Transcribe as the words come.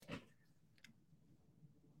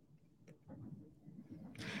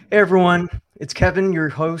Hey everyone, it's Kevin, your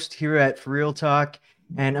host here at For Real Talk,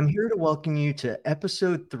 and I'm here to welcome you to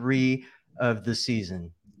episode 3 of the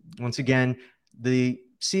season. Once again, the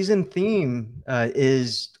season theme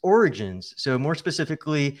is origins. So, more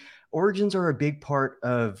specifically, origins are a big part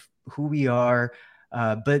of who we are,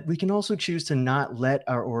 but we can also choose to not let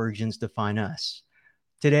our origins define us.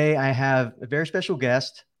 Today, I have a very special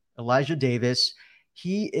guest, Elijah Davis.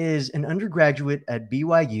 He is an undergraduate at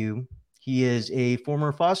BYU. He is a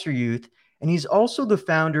former foster youth, and he's also the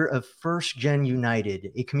founder of First Gen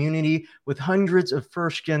United, a community with hundreds of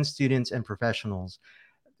first gen students and professionals.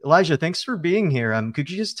 Elijah, thanks for being here. Could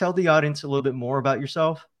you just tell the audience a little bit more about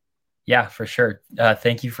yourself? Yeah, for sure.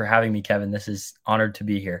 Thank you for having me, Kevin. This is honored to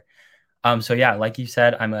be here. So yeah, like you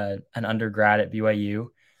said, I'm an undergrad at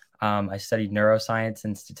BYU. I studied neuroscience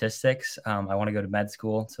and statistics. I want to go to med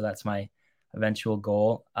school, so that's my eventual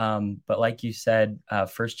goal. But like you said,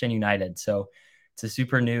 First Gen United. So it's a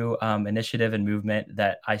super new initiative and movement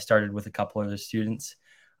that I started with a couple of other students.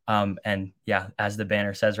 And yeah, as the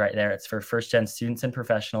banner says right there, it's for first gen students and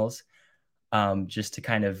professionals, just to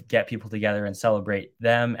kind of get people together and celebrate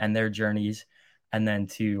them and their journeys. And then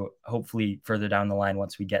to hopefully further down the line,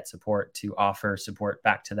 once we get support, to offer support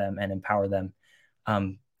back to them and empower them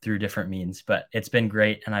through different means. But it's been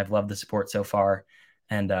great, and I've loved the support so far.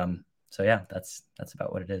 And so yeah, that's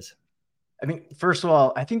about what it is. I mean, first of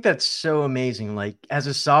all, I think that's so amazing. Like, as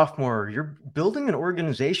a sophomore, you're building an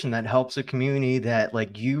organization that helps a community that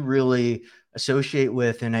like you really associate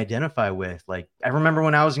with and identify with. Like, I remember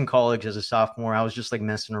when I was in college as a sophomore, I was just like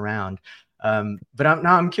messing around. But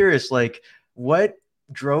I'm curious, like, what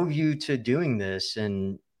drove you to doing this?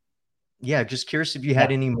 And yeah, just curious if you Yeah,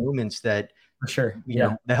 had any moments that for sure.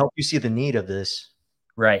 Yeah. that help you see the need of this.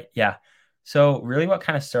 Right. Yeah. So really what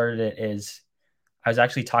kind of started it is I was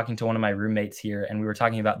actually talking to one of my roommates here, and we were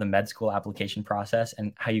talking about the med school application process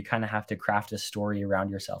and how you kind of have to craft a story around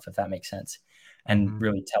yourself, if that makes sense, and Mhm.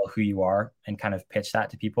 really tell who you are and kind of pitch that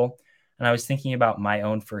to people. And I was thinking about my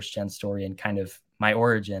own first gen story and kind of my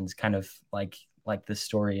origins, kind of like this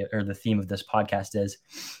story or the theme of this podcast is.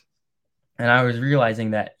 And I was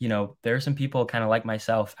realizing that, there are some people kind of like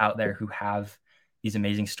myself out there who have these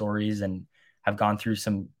amazing stories and have gone through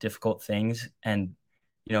some difficult things, and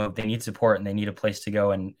they need support and they need a place to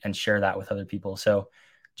go and share that with other people. So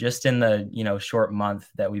just in the short month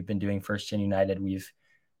that we've been doing First Gen United, we've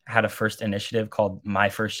had a first initiative called My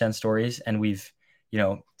First Gen Stories, and we've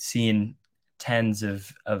seen tens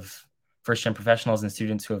of first gen professionals and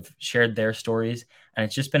students who have shared their stories, and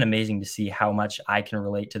it's just been amazing to see how much I can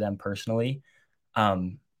relate to them personally.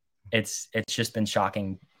 um, it's just been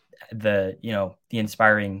shocking, the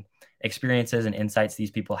inspiring experiences and insights these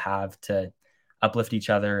people have to uplift each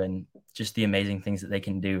other, and just the amazing things that they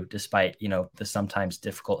can do despite the sometimes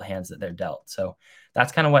difficult hands that they're dealt. So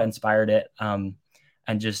that's kind of what inspired it. And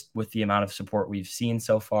just with the amount of support we've seen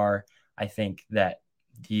so far, I think that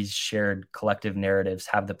these shared collective narratives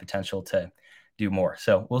have the potential to do more.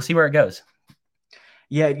 So we'll see where it goes.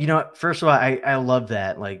 Yeah, first of all, I love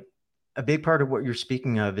that. Like, a big part of what you're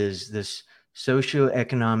speaking of is this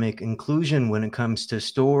socioeconomic inclusion when it comes to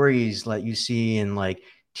stories that you see in like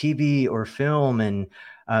TV or film. And,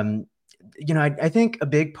 um, I think a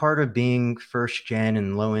big part of being first gen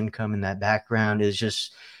and low income in that background is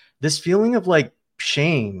just this feeling of like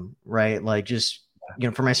shame, right? Like, just,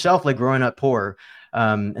 for myself, like growing up poor,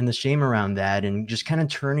 and the shame around that, and just kind of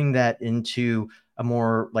turning that into a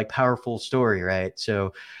more like powerful story, right?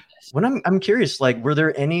 So, when I'm curious, like, were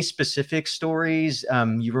there any specific stories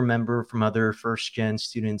you remember from other first gen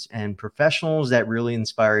students and professionals that really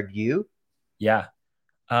inspired you? Yeah.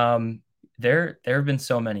 Um, there have been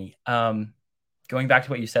so many. Going back to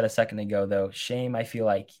what you said a second ago, though, shame, I feel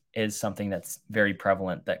like, is something that's very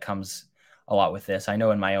prevalent that comes a lot with this. I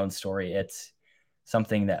know in my own story, it's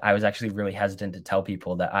something that I was actually really hesitant to tell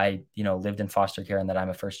people, that I, lived in foster care and that I'm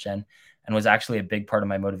a first gen, and was actually a big part of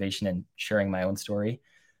my motivation in sharing my own story.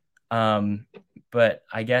 Um, but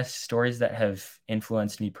I guess stories that have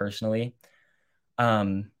influenced me personally,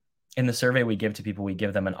 um, in the survey we give to people, we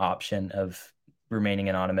give them an option of remaining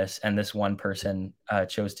anonymous, and this one person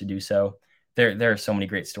chose to do so. There are so many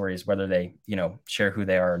great stories, whether they share who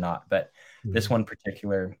they are or not. But this Mhm. one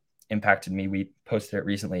particular impacted me. We posted it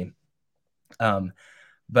recently,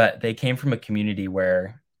 but they came from a community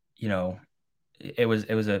where you know it was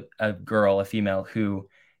a girl, a female, who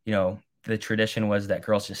the tradition was that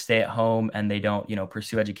girls just stay at home and they don't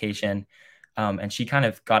pursue education. And she kind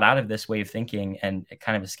of got out of this way of thinking and it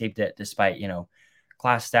kind of escaped it, despite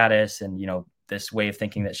class status and this way of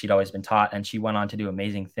thinking that she'd always been taught. And she went on to do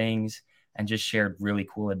amazing things and just shared really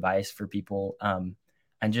cool advice for people,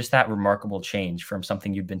 and just that remarkable change from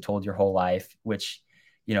something you've been told your whole life, which,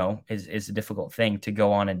 is a difficult thing, to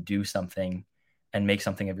go on and do something and make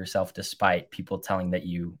something of yourself despite people telling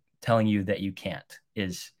you that you can't,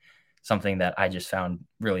 is something that I just found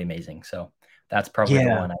really amazing. So that's probably the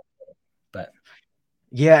Yeah. one. But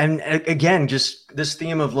Yeah, and again, just this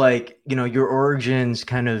theme of like, your origins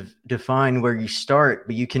kind of define where you start,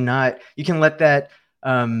 but you can let that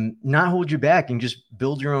not hold you back and just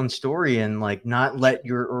build your own story and like not let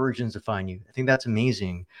your origins define you. I think that's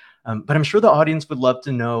amazing. But I'm sure the audience would love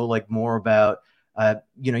to know like more about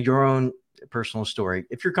your own personal story.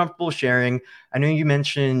 If you're comfortable sharing, I know you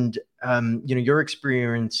mentioned your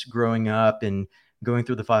experience growing up and going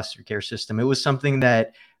through the foster care system. It was something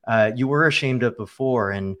that you were ashamed of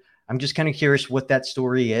before. And I'm just kind of curious what that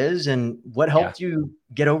story is and what yeah, helped you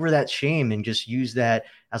get over that shame and just use that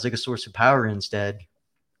as like a source of power instead.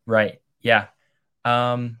 right. Yeah.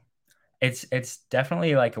 Um, it's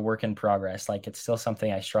definitely like a work in progress. Like it's still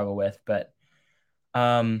something I struggle with, but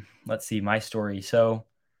let's see my story. So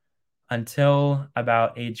until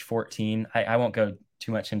about age 14, I won't go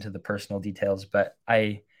too much into the personal details, but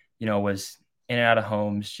I, was in and out of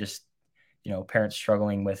homes, just, parents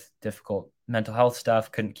struggling with difficult mental health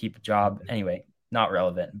stuff, couldn't keep a job. Anyway, not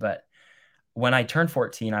relevant. But when I turned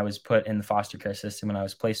 14, I was put in the foster care system and I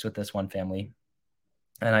was placed with this one family.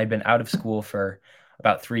 And I'd been out of school for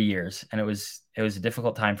about 3 years. And it was a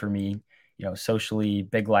difficult time for me, socially,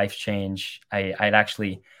 big life change.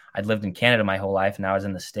 I'd lived in Canada my whole life and I was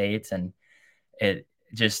in the States, and it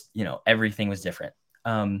just, everything was different.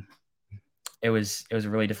 Um, it was a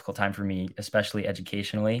really difficult time for me, especially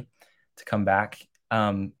educationally, to come back.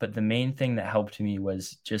 But the main thing that helped me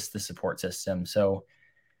was just the support system. So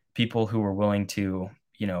people who were willing to,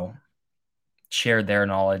 share their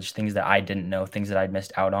knowledge, things that I didn't know, things that I'd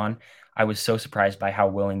missed out on. I was so surprised by how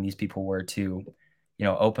willing these people were to,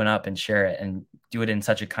 open up and share it and do it in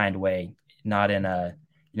such a kind way, not in a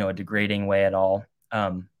degrading way at all.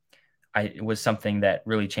 It was something that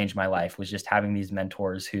really changed my life, was just having these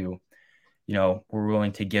mentors who, were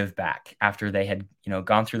willing to give back after they had,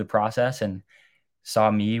 gone through the process and saw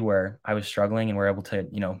me where I was struggling and were able to,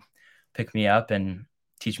 pick me up and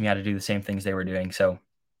teach me how to do the same things they were doing. So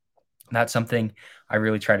that's something I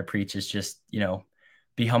really try to preach, is just,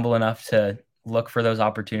 be humble enough to look for those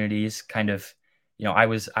opportunities. Kind of, I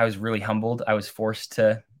was really humbled. I was forced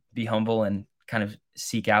to be humble and kind of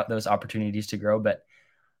seek out those opportunities to grow. But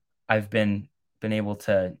I've been able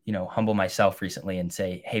to, humble myself recently and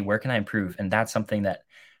say, hey, where can I improve? And that's something that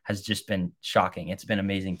has just been shocking. It's been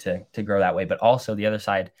amazing to grow that way. But also the other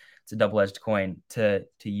side, it's a double-edged coin, to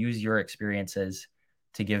use your experiences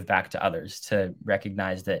to give back to others, to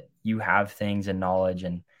recognize that you have things and knowledge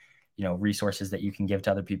and, resources that you can give to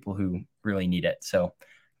other people who really need it. So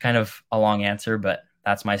kind of a long answer, but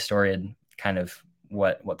that's my story and kind of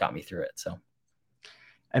what got me through it. So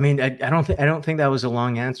I mean, I don't think that was a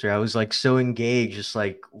long answer. I was like so engaged, just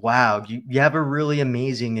like, wow, you have a really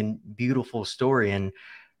amazing and beautiful story. And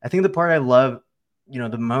I think the part I love,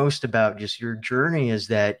 the most about just your journey is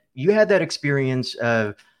that you had that experience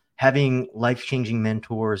of having life-changing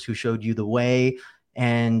mentors who showed you the way.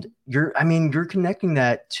 And you're connecting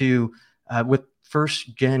that to with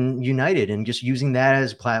First Gen United and just using that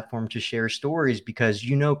as a platform to share stories because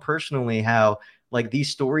personally how like these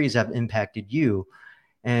stories have impacted you.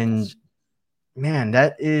 And yes. man,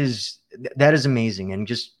 that is amazing. And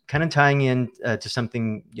just kind of tying in to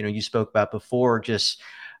something you spoke about before, just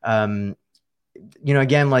um,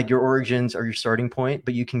 again, like your origins are your starting point,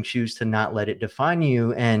 but you can choose to not let it define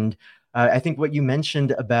you. And I think what you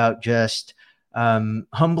mentioned about just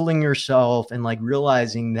humbling yourself and like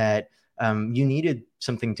realizing that you needed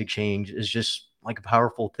something to change is just like a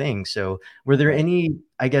powerful thing. So, were there Right. any,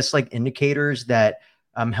 I guess, like indicators that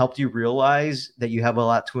helped you realize that you have a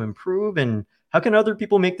lot to improve? And how can other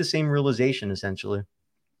people make the same realization essentially?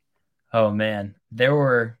 Oh man,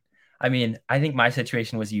 I mean, I think my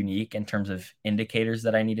situation was unique in terms of indicators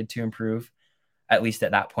that I needed to improve, at least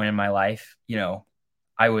at that point in my life.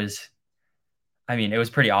 I was, I mean, it was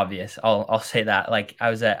pretty obvious. I'll say that. Like I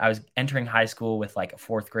was entering high school with like a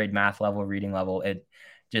fourth grade math level, reading level. It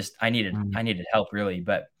just, Mm. I needed help really.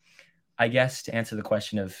 But I guess to answer the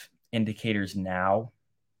question of indicators now,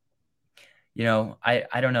 I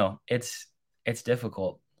don't know. It's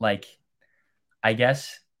difficult. Like, I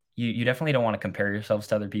guess you definitely don't want to compare yourselves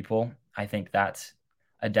to other people. I think that's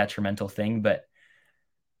a detrimental thing, but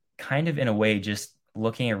kind of in a way, just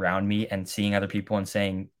looking around me and seeing other people and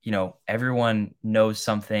saying, everyone knows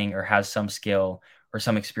something or has some skill or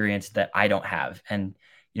some experience that I don't have. And,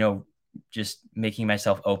 just making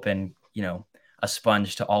myself open, a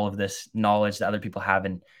sponge to all of this knowledge that other people have,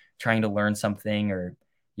 and trying to learn something or,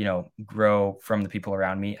 grow from the people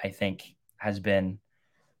around me, I think has been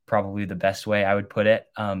probably the best way I would put it.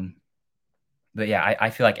 But yeah, I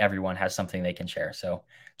feel like everyone has something they can share. So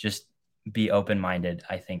just be open-minded,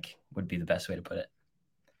 I think would be the best way to put it.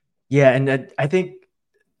 Yeah. And I think,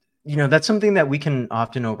 that's something that we can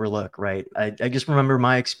often overlook, right? I just remember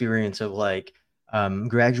my experience of like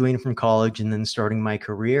graduating from college and then starting my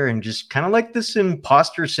career and just kind of like this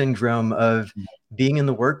imposter syndrome of being in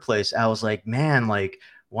the workplace. I was like, man, like,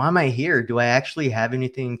 why am I here? Do I actually have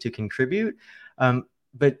anything to contribute?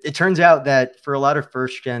 But it turns out that for a lot of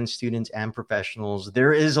first gen students and professionals,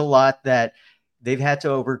 there is a lot that they've had to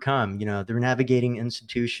overcome. They're navigating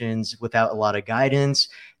institutions without a lot of guidance.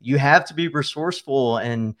 You have to be resourceful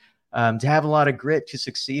and to have a lot of grit to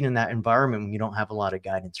succeed in that environment when you don't have a lot of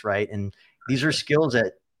guidance, right? And these are skills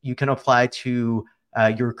that you can apply to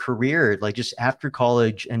your career, like just after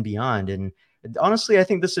college and beyond. And honestly, I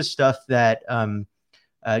think this is stuff that,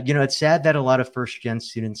 it's sad that a lot of first gen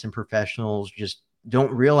students and professionals just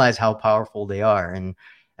don't realize how powerful they are. And,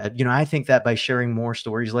 I think that by sharing more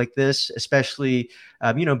stories like this, especially,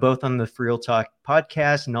 both on the For Real Talk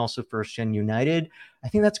podcast and also First Gen United, I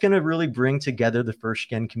think that's going to really bring together the first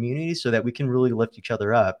gen community so that we can really lift each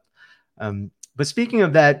other up. But speaking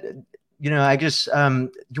of that, I just,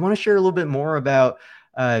 do you want to share a little bit more about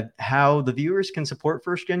how the viewers can support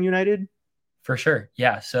First Gen United? For sure.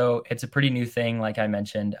 Yeah. So it's a pretty new thing. Like I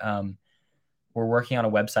mentioned, we're working on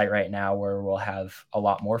a website right now where we'll have a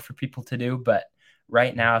lot more for people to do. But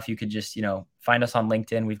right now, if you could just, find us on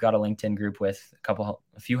LinkedIn, we've got a LinkedIn group with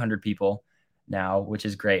a few hundred people now, which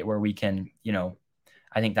is great, where we can,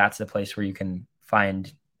 I think that's the place where you can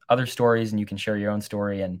find other stories and you can share your own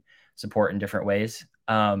story and support in different ways.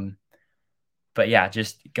 But yeah,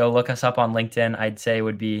 just go look us up on LinkedIn, I'd say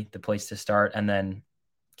would be the place to start, and then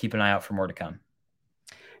keep an eye out for more to come.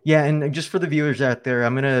 Yeah, and just for the viewers out there,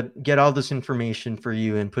 I'm going to get all this information for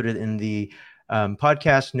you and put it in the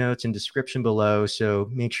podcast notes and description below. So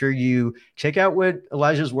make sure you check out what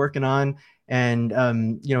Elijah's working on. And,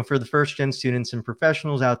 for the first gen students and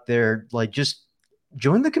professionals out there, like just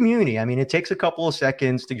join the community. I mean, it takes a couple of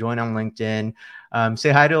seconds to join on LinkedIn. Say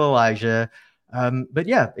hi to Elijah. But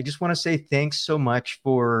yeah, I just want to say thanks so much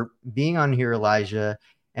for being on here, Elijah.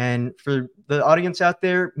 And for the audience out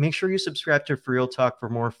there, make sure you subscribe to For Real Talk for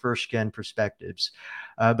more first gen perspectives.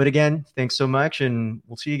 But again, thanks so much, and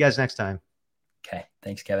we'll see you guys next time. Okay.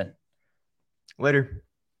 Thanks, Kevin. Later.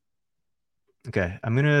 Okay. I'm going to